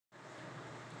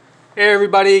Hey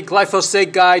everybody,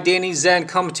 glyphosate guy Danny Zen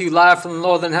coming to you live from the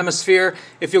Northern Hemisphere.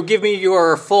 If you'll give me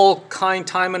your full kind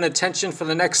time and attention for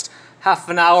the next half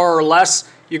an hour or less,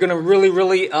 you're going to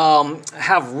really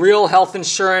have real health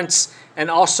insurance. And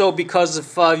also because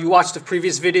if you watched the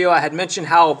previous video, I had mentioned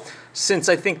how since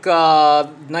I think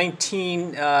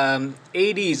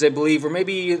 1980s, I believe, or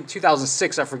maybe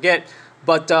 2006, I forget,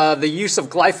 but the use of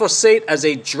glyphosate as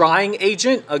a drying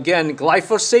agent, again,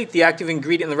 glyphosate, the active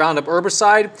ingredient in the Roundup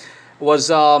herbicide, was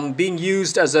being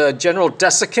used as a general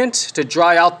desiccant to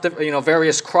dry out the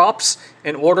various crops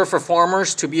in order for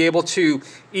farmers to be able to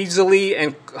easily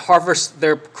and harvest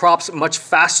their crops much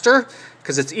faster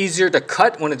because it's easier to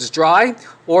cut when it's dry,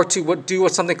 or to do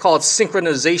something called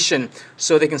synchronization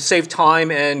so they can save time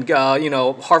and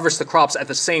harvest the crops at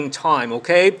the same time.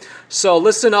 Okay, so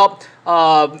listen up.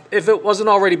 If it wasn't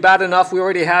already bad enough, we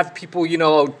already have people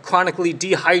chronically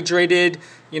dehydrated,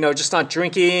 just not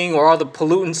drinking, or all the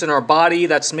pollutants in our body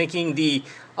that's making the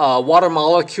water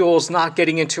molecules not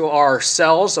getting into our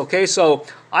cells. Okay, so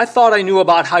I thought I knew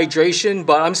about hydration,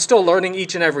 but I'm still learning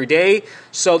each and every day.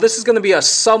 So this is going to be a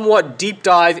somewhat deep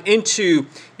dive into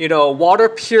water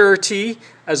purity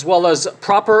as well as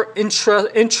proper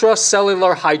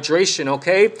intracellular hydration.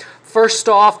 Okay, first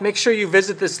off, make sure you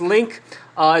visit this link.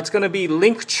 It's going to be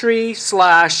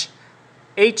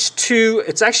Linktree/H2,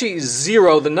 it's actually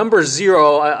 0, the number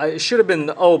 0, it should have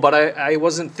been O, but I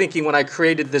wasn't thinking when I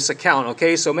created this account,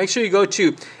 okay? So make sure you go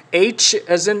to H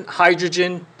as in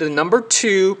hydrogen, the number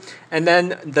 2, and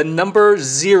then the number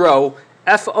 0,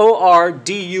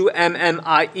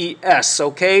 FORDUMMIES,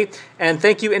 okay? And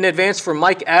thank you in advance for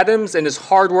Mike Adams and his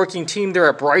hard-working team there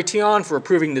at Brighteon for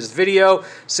approving this video.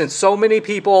 Since so many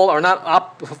people are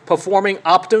not performing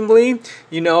optimally,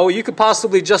 you could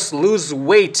possibly just lose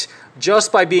weight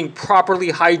just by being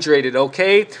properly hydrated,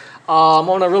 okay? I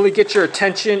want to really get your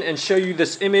attention and show you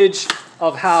this image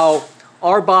of how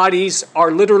our bodies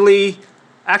are literally,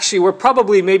 actually we're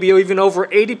probably maybe even over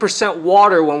 80%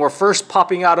 water when we're first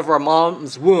popping out of our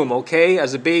mom's womb, okay?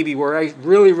 As a baby, we're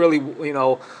really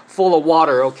full of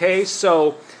water, okay?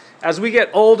 So as we get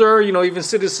older, even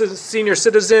senior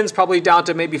citizens, probably down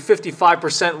to maybe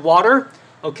 55% water.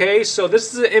 Okay, so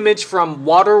this is an image from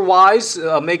WaterWise,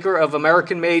 a maker of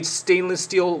American-made stainless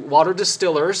steel water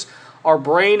distillers. Our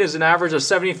brain is an average of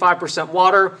 75%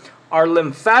 water. Our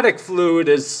lymphatic fluid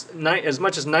is as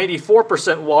much as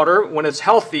 94% water when it's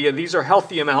healthy, and these are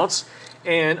healthy amounts.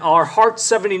 And our heart's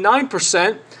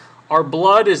 79%. Our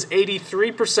blood is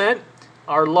 83%.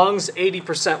 Our lungs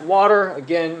 80% water,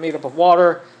 again made up of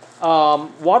water.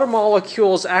 Water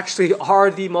molecules actually are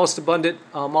the most abundant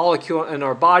molecule in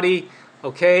our body.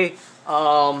 Okay,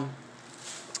 bones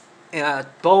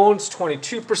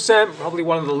 22%, probably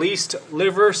one of the least.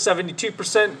 Liver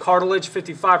 72%, cartilage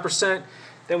 55%.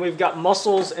 Then we've got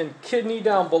muscles and kidney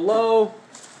down below.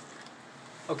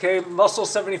 Okay,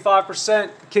 muscles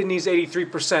 75%, kidneys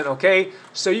 83%. Okay,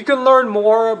 so you can learn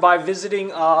more by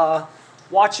visiting,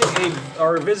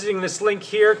 visiting this link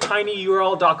here,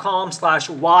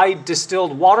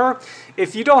 tinyurl.com/why-distilled-water.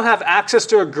 If you don't have access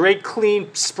to a great clean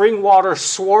spring water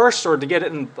source or to get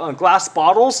it in glass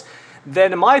bottles,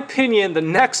 then in my opinion, the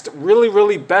next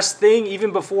really best thing,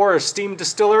 even before a steam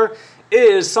distiller,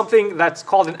 is something that's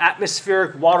called an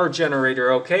atmospheric water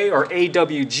generator, okay, or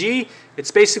AWG.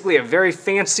 It's basically a very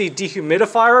fancy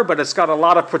dehumidifier, but it's got a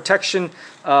lot of protection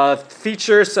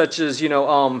features such as,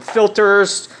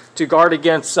 filters to guard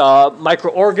against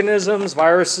microorganisms,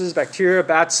 viruses, bacteria,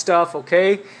 bad stuff,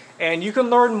 okay? And you can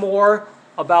learn more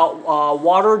about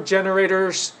water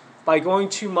generators by going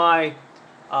to my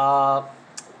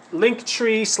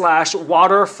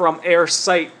Linktree/water from air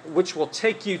site, which will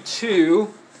take you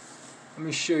to, let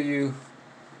me show you,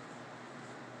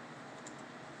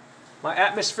 my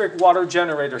atmospheric water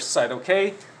generator site,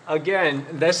 okay? Again,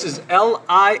 this is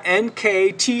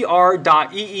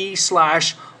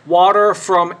linktr.ee/water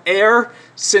from air.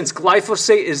 Since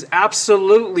glyphosate is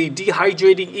absolutely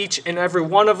dehydrating each and every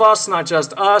one of us, not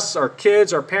just us, our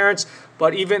kids, our parents,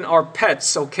 but even our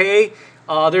pets, okay?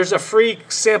 There's a free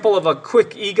sample of a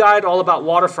quick e-guide all about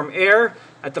water from air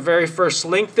at the very first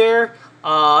link there.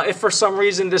 If for some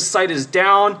reason this site is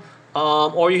down,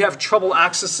 or you have trouble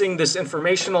accessing this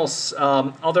informational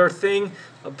other thing,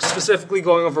 specifically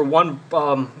going over one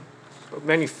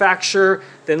manufacturer,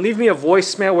 then leave me a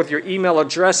voicemail with your email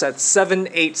address at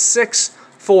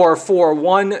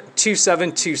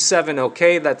 786-441-2727,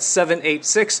 okay? That's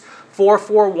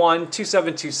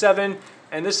 786-441-2727,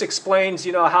 and this explains,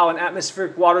 how an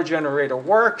atmospheric water generator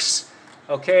works,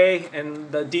 okay,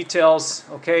 and the details,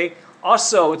 okay?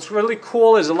 Also, it's really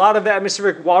cool is a lot of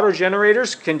atmospheric water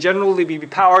generators can generally be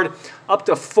powered up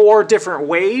to 4 different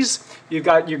ways. You've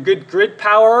got your good grid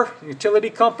power, utility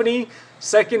company.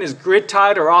 Second is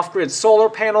grid-tied or off-grid solar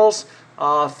panels.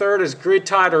 Third is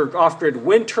grid-tied or off-grid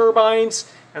wind turbines.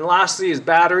 And lastly is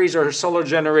batteries or solar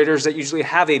generators that usually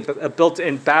have a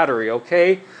built-in battery,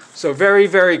 okay? So very,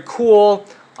 very cool.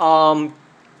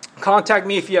 Contact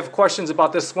me if you have questions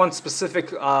about this one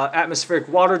specific atmospheric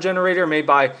water generator made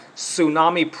by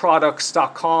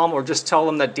tsunamiproducts.com, or just tell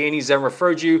them that Danny Zen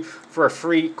referred you for a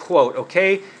free quote,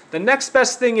 okay? The next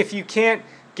best thing, if you can't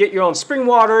get your own spring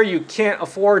water, you can't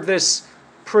afford this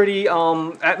pretty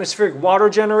atmospheric water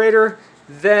generator,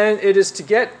 then it is to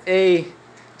get a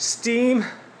steam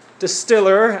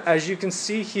distiller. As you can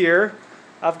see here,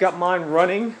 I've got mine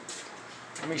running.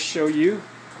 Let me show you.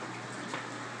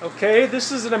 Okay,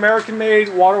 this is an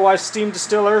American-made water-wise steam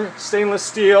distiller, stainless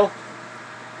steel.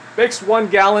 Makes 1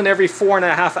 gallon every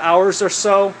 4.5 hours or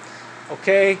so.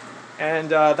 Okay, and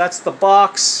that's the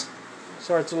box.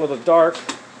 Sorry, it's a little dark.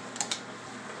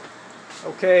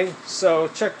 Okay, so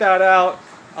check that out.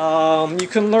 You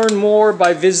can learn more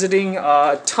by visiting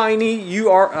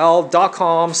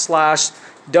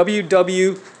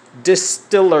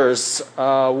tinyurl.com/www.distillers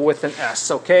with an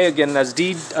S. Okay, again, that's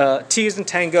T as in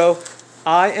Tango,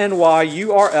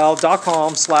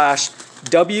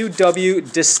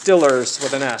 inyurl.com/www.distillers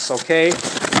with an S. Okay.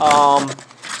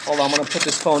 Hold on, I'm gonna put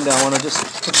this phone down. I want to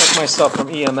just protect myself from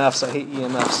EMFs. I hate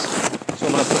EMFs, so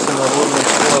I'm gonna put some aluminum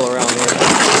foil around here.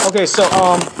 Okay, so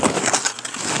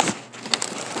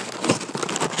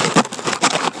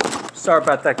sorry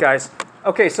about that, guys.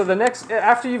 Okay, so the next,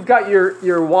 after you've got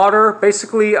your water,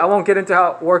 basically, I won't get into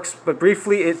how it works, but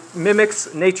briefly, it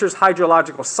mimics nature's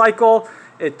hydrological cycle.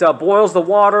 It boils the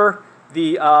water,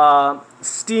 the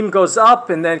steam goes up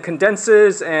and then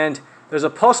condenses, and there's a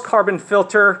post-carbon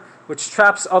filter which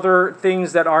traps other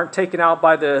things that aren't taken out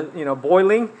by the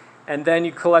boiling, and then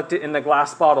you collect it in the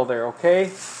glass bottle there, okay?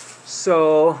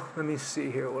 So, let me see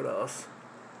here, what else?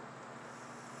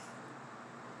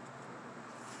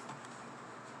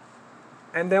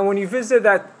 And then when you visit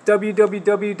that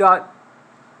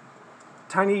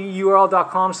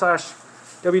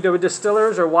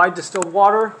www.tinyurl.com/www.distillers or why distilled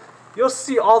water, you'll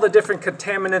see all the different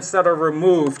contaminants that are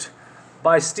removed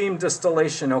by steam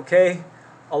distillation, okay?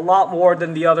 A lot more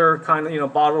than the other kind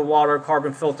of, bottled water,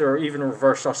 carbon filter, or even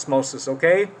reverse osmosis,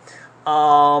 okay?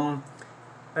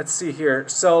 Let's see here.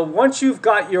 So once you've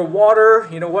got your water,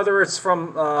 whether it's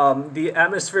from the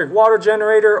atmospheric water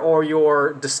generator or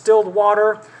your distilled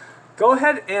water, go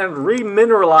ahead and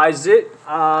remineralize it.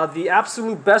 The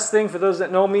absolute best thing for those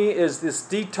that know me is this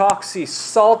detoxy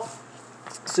salt.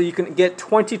 So you can get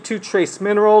 22 trace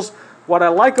minerals. What I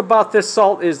like about this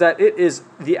salt is that it is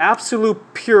the absolute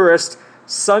purest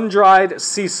sun-dried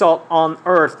sea salt on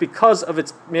earth because of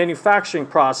its manufacturing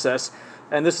process.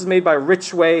 And this is made by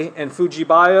Richway and Fuji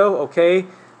Bio, okay?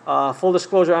 Full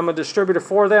disclosure, I'm a distributor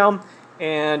for them.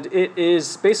 And it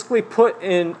is basically put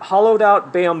in hollowed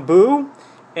out bamboo,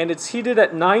 and it's heated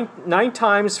at nine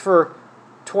times for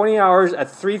 20 hours at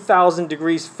 3,000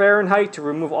 degrees Fahrenheit to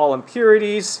remove all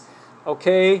impurities,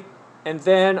 okay? And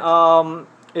then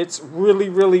it's really,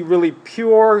 really, really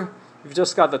pure. You've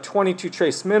just got the 22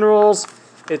 trace minerals.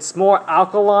 It's more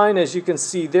alkaline, as you can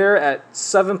see there, at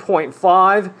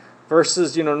 7.5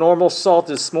 versus, normal salt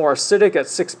is more acidic at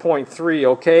 6.3,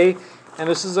 okay? And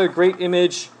this is a great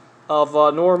image of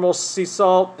normal sea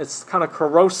salt. It's kind of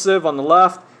corrosive on the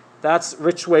left. That's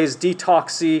Richway's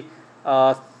Detoxy,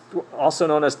 also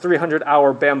known as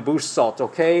 300-hour bamboo salt,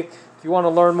 okay? If you want to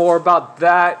learn more about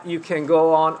that, you can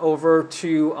go on over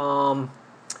to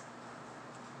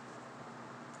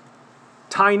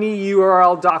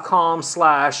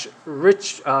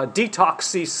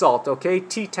tinyurl.com/detoxy salt, okay?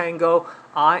 T-Tango,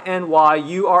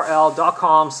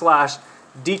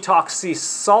 INYURL.com/detoxy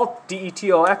salt,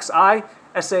 DETOXISALT.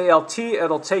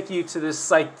 It'll take you to this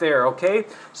site there, okay?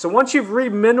 So once you've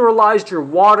remineralized your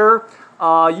water,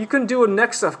 you can do a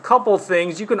couple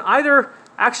things. You can either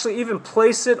actually even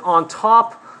place it on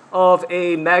top of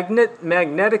a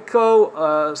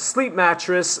Magnetico sleep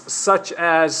mattress, such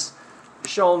as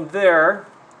shown there,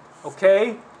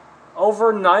 okay,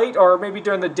 overnight, or maybe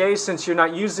during the day since you're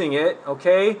not using it,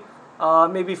 okay,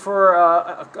 maybe for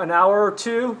an hour or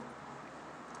two,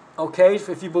 okay,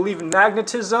 if you believe in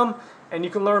magnetism. And you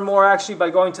can learn more actually by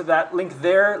going to that link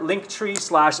there,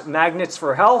 linktree/magnets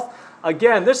for health.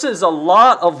 Again, this is a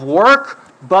lot of work,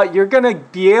 but you're going to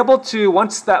be able to,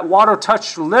 once that water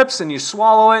touches your lips and you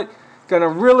swallow it, going to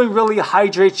really, really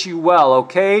hydrate you well,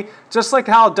 okay? Just like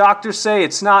how doctors say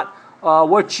it's not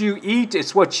what you eat,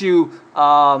 it's what you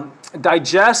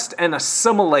digest and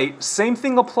assimilate. Same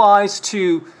thing applies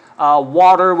to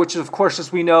water, which of course,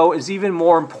 as we know, is even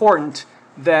more important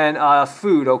than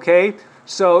food, okay?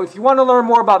 So if you want to learn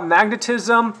more about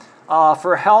magnetism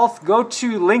for health, go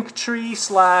to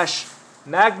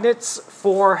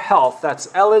Linktree/magnets4health. That's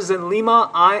L as in Lima,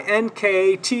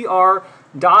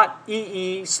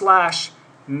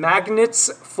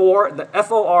 INKTR.ee/magnets for the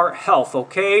FOR health,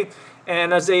 okay?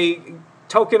 And as a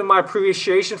token of my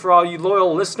appreciation for all you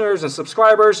loyal listeners and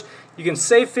subscribers, you can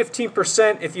save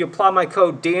 15% if you apply my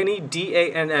code DANNY,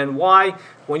 D-A-N-N-Y,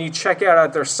 when you check out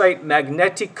at their site,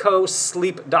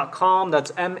 magneticosleep.com.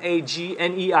 That's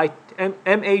M-A-G-N-E-T-I-C-O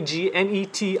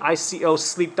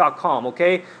sleep.com,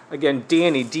 okay? Again,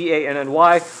 Danny,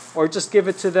 D-A-N-N-Y, or just give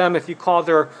it to them if you call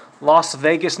their Las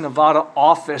Vegas, Nevada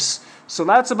office. So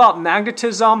that's about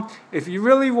magnetism. If you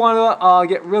really want to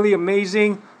get really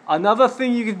amazing, another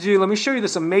thing you can do, let me show you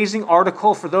this amazing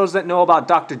article for those that know about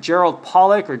Dr. Gerald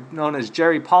Pollack, or known as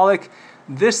Jerry Pollack.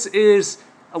 This is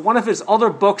one of his other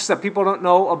books that people don't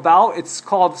know about. It's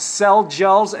called Cell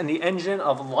Gels and the Engine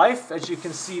of Life, as you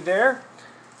can see there.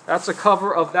 That's a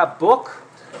cover of that book,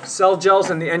 Cell Gels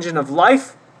and the Engine of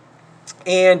Life.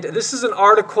 And this is an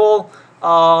article,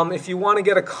 if you want to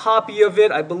get a copy of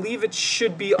it, I believe it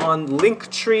should be on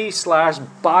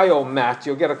Linktree/Biomat.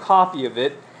 You'll get a copy of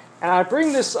it. And I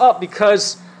bring this up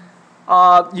because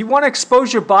you want to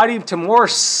expose your body to more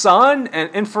sun and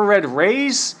infrared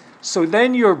rays, so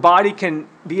then your body can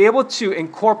be able to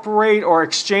incorporate or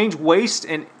exchange waste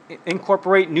and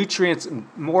incorporate nutrients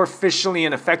more efficiently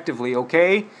and effectively,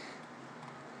 okay?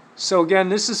 So again,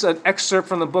 this is an excerpt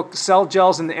from the book Cell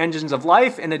Gels and the Engines of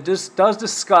Life, and it does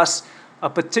discuss a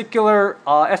particular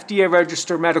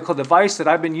FDA-registered medical device that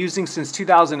I've been using since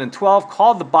 2012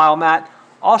 called the Biomat,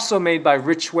 also made by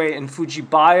Richway and Fuji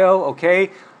Bio,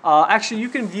 okay? Actually, you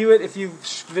can view it if you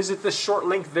visit this short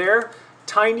link there,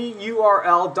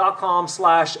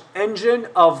 tinyurl.com/engine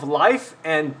of life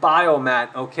and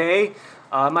biomat, okay?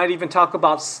 I might even talk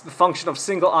about the function of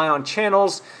single ion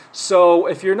channels. So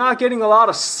if you're not getting a lot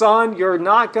of sun, you're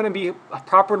not going to be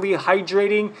properly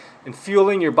hydrating and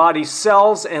fueling your body's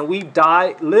cells, and we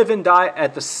live and die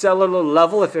at the cellular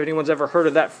level, if anyone's ever heard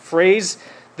of that phrase.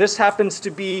 This happens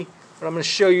to be, what I'm going to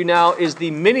show you now is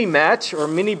the mini mat or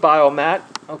mini biomat,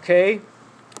 okay?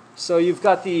 So you've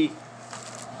got the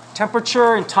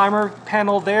temperature and timer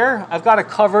panel there. I've got it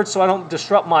covered so I don't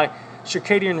disrupt my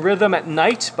circadian rhythm at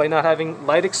night by not having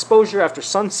light exposure after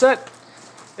sunset.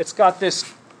 It's got this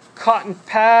cotton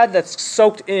pad that's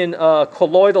soaked in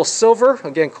colloidal silver.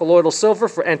 Again, colloidal silver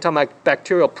for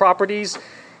antibacterial properties.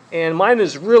 And mine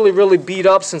is really, really beat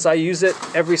up since I use it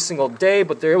every single day,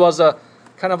 but there was a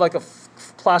kind of like a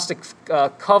plastic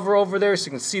cover over there, so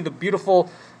you can see the beautiful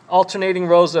alternating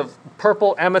rows of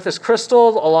purple amethyst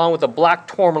crystal along with the black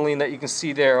tourmaline that you can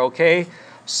see there, okay?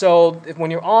 So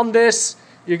when you're on this,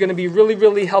 you're going to be really,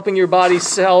 really helping your body's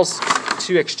cells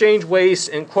to exchange waste,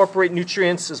 incorporate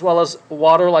nutrients as well as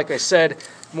water, like I said,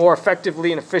 more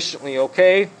effectively and efficiently,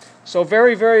 okay? So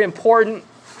very, very important.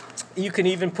 You can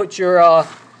even put your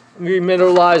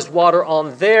remineralized water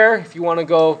on there if you want to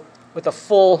go with a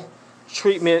full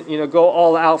treatment, you know, go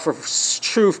all out for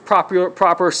true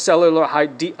proper cellular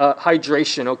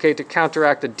hydration, okay, to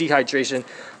counteract the dehydration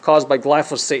caused by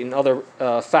glyphosate and other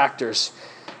factors.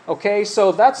 Okay,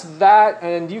 so that's that,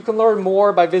 and you can learn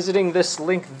more by visiting this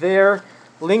link there,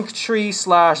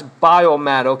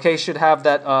 Linktree/Biomat, okay, should have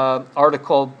that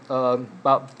article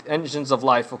about engines of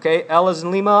life, okay, L as in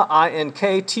Lima,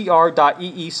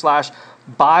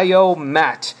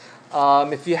 INKTR.ee/Biomat.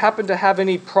 If you happen to have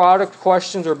any product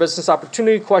questions or business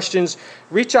opportunity questions,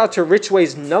 reach out to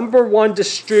Richway's #1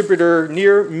 distributor,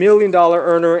 near $1 million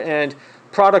earner and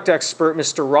product expert,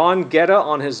 Mr. Ron Guerra,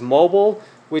 on his mobile,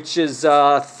 which is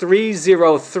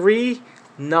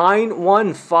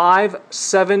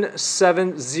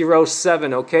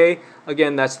 303-915-7707, okay?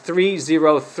 Again, that's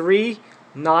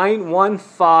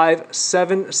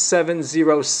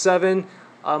 303-915-7707.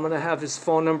 I'm going to have his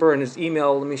phone number and his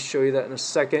email. Let me show you that in a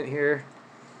second here.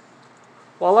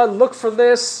 While I look for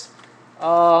this,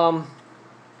 okay,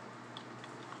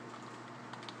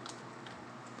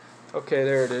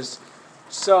 there it is.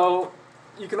 So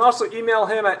you can also email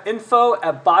him at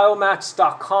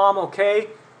info@biomats.com, okay?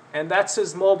 And that's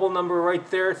his mobile number right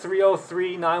there,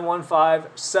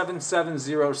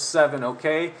 303-915-7707,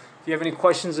 okay? If you have any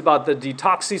questions about the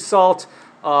detoxy salt,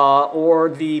 or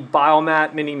the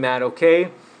Biomat mini mat, okay?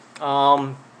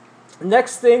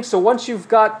 Next thing, so once you've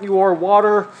got your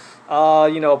water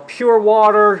you know, pure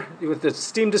water with the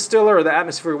steam distiller or the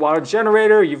atmospheric water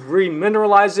generator. You've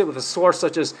remineralized it with a source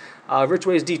such as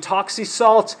Richway's Detoxy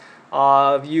Salt.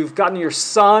 You've gotten your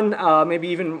sun, maybe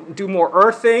even do more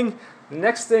earthing. The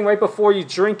next thing right before you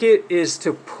drink it is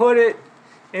to put it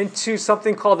into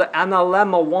something called the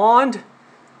Analemma wand,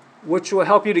 which will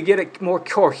help you to get it more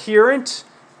coherent.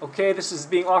 Okay, this is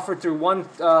being offered through one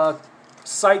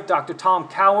site, Dr. Tom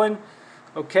Cowan,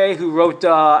 okay, who wrote,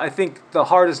 I think, The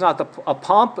Heart is Not a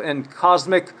Pump, and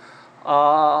Cosmic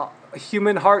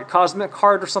Human Heart, Cosmic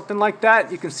Heart, or something like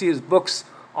that. You can see his books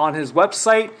on his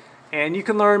website, and you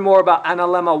can learn more about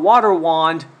Analemma Water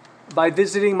Wand by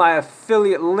visiting my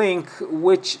affiliate link,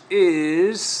 which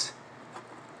is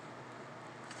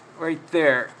right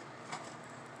there.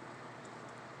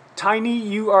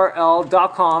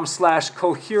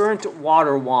 tinyurl.com/coherent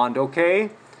water wand,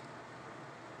 okay?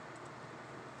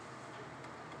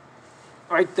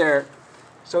 Right there.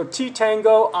 So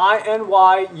T-Tango,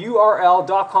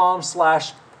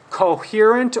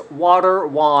 INYURL.com/coherent water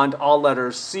wand, all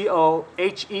letters, COHERENT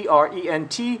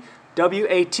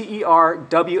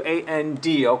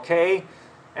WATERWAND, okay?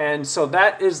 And so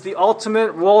that is the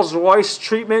ultimate Rolls-Royce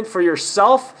treatment for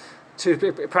yourself to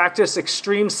practice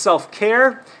extreme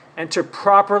self-care and to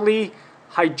properly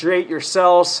hydrate your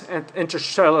cells at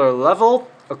intracellular level,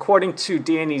 according to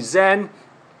Danny Zen.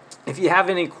 If you have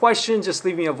any questions, just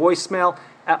leave me a voicemail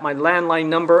at my landline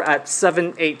number at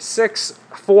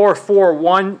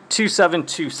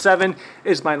 786-441-2727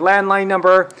 is my landline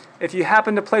number. If you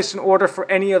happen to place an order for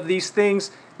any of these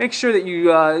things, make sure that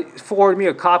you forward me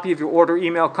a copy of your order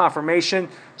email confirmation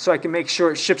so I can make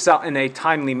sure it ships out in a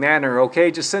timely manner, okay?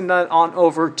 Just send that on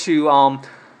over to,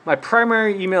 my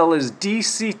primary email is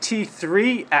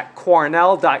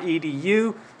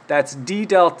dct3@cornell.edu. That's D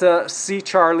Delta, C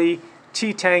Charlie,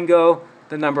 T Tango,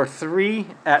 the number 3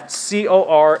 at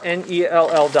cornell.edu.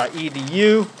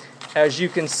 As you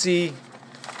can see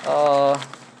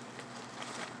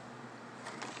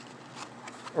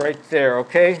right there,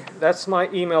 okay? That's my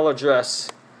email address,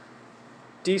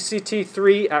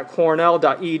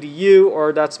 dct3@cornell.edu,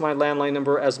 or that's my landline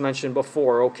number as mentioned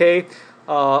before, okay?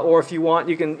 Or if you want,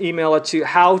 you can email it to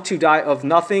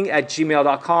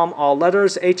HowToDieOfNothing@gmail.com, all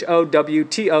letters,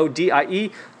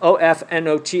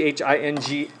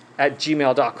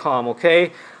 HowToDieOfNothing@gmail.com,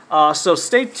 okay? So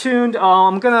stay tuned.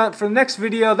 I'm gonna, for the next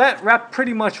video, that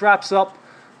pretty much wraps up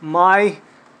my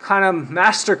kind of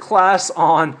masterclass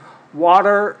on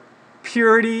water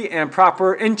purity and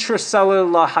proper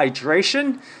intracellular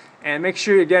hydration. And make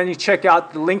sure, again, you check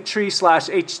out the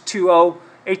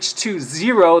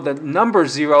linktree/H20, the number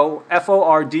 0,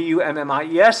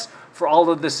 FORDUMMIES, for all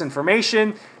of this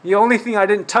information. The only thing I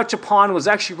didn't touch upon was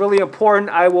actually really important.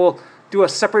 I will do a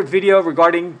separate video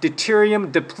regarding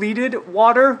deuterium depleted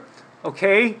water,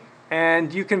 okay?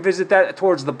 And you can visit that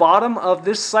towards the bottom of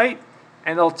this site,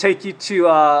 and it'll take you to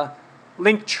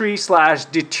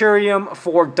linktree/deuterium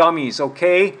for dummies,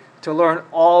 okay? To learn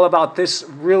all about this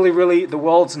really the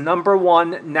world's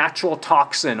 #1 natural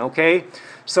toxin, okay?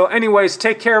 So anyways,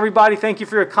 take care, everybody. Thank you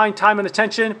for your kind time and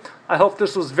attention. I hope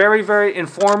this was very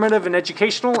informative and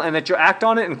educational, and that you act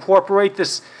on it and incorporate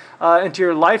this into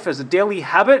your life as a daily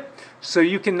habit so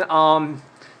you can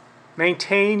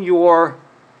maintain your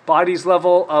body's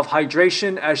level of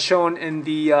hydration as shown in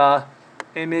the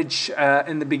image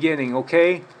in the beginning,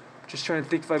 okay? Just trying to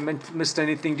think if I missed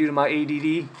anything due to my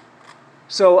ADD.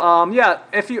 So yeah,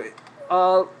 if you,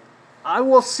 I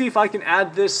will see if I can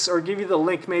add this or give you the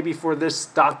link maybe for this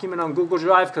document on Google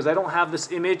Drive, because I don't have this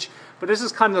image. But this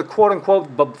is kind of the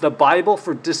quote-unquote the Bible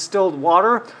for distilled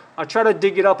water. I'll try to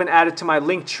dig it up and add it to my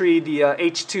link tree, the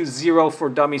H20 for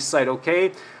Dummies site,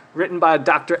 okay? Written by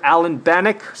Dr. Alan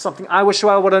Bannock, something I wish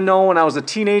I would have known when I was a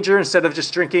teenager instead of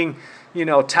just drinking, you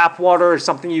know, tap water, or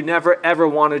something you never ever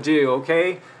want to do,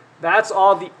 okay? That's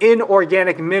all the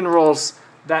inorganic minerals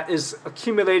that is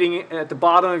accumulating at the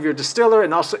bottom of your distiller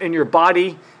and also in your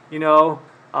body, you know,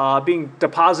 being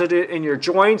deposited in your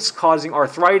joints, causing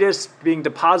arthritis, being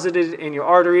deposited in your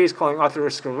arteries, causing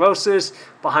atherosclerosis,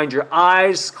 behind your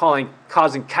eyes,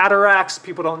 causing cataracts.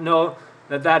 People don't know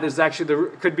that is actually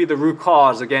could be the root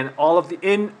cause. Again, all of the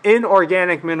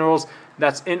inorganic minerals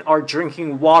that's in our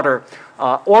drinking water.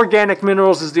 Organic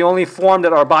minerals is the only form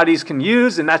that our bodies can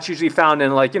use, and that's usually found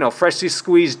in, like, you know, freshly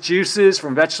squeezed juices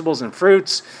from vegetables and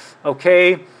fruits.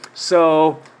 Okay,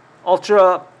 so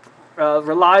ultra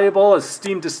reliable is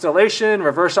steam distillation.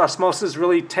 Reverse osmosis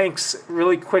really tanks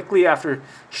really quickly after a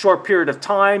short period of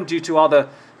time due to all the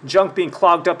junk being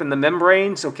clogged up in the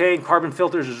membranes. Okay, and carbon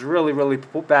filters is really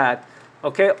bad.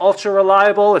 Okay, ultra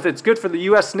reliable. If it's good for the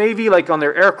U.S. Navy, like on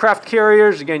their aircraft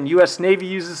carriers, again, U.S. Navy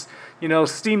uses you know,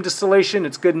 steam distillation,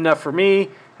 it's good enough for me,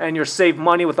 and you'll save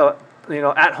money with a, you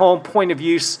know, at-home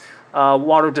point-of-use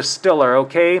water distiller,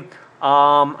 okay?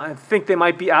 I think they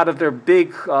might be out of their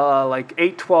big, like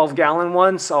 8, 12-gallon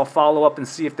ones. So I'll follow up and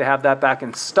see if they have that back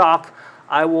in stock.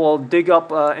 I will dig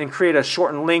up and create a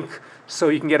shortened link so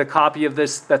you can get a copy of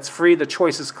this that's free. The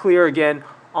choice is clear, again,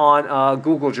 on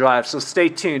Google Drive. So stay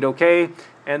tuned, okay?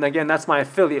 And again, that's my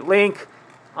affiliate link.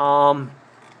 And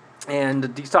the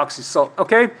detox salt,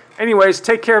 okay? Anyways,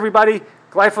 take care, everybody.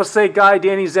 Glyphosate guy,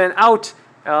 Danny Zen out.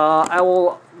 I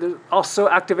will also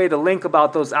activate a link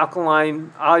about those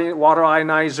alkaline water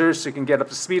ionizers so you can get up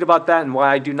to speed about that and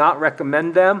why I do not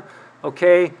recommend them,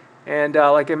 okay? And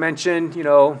like I mentioned, you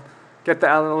know, get the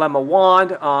Lemma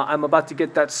wand. I'm about to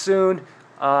get that soon.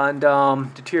 And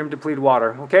deuterium depleted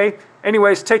water, okay?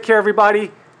 Anyways, take care,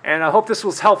 everybody. And I hope this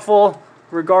was helpful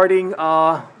regarding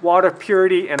water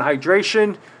purity and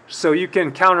hydration so you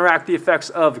can counteract the effects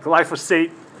of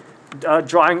glyphosate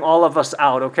drying all of us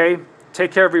out, okay?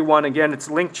 Take care, everyone. Again, it's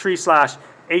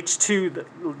linktree/H2,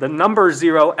 the number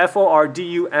 0,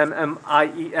 FORDUMMIES,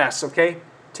 okay?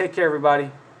 Take care,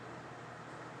 everybody.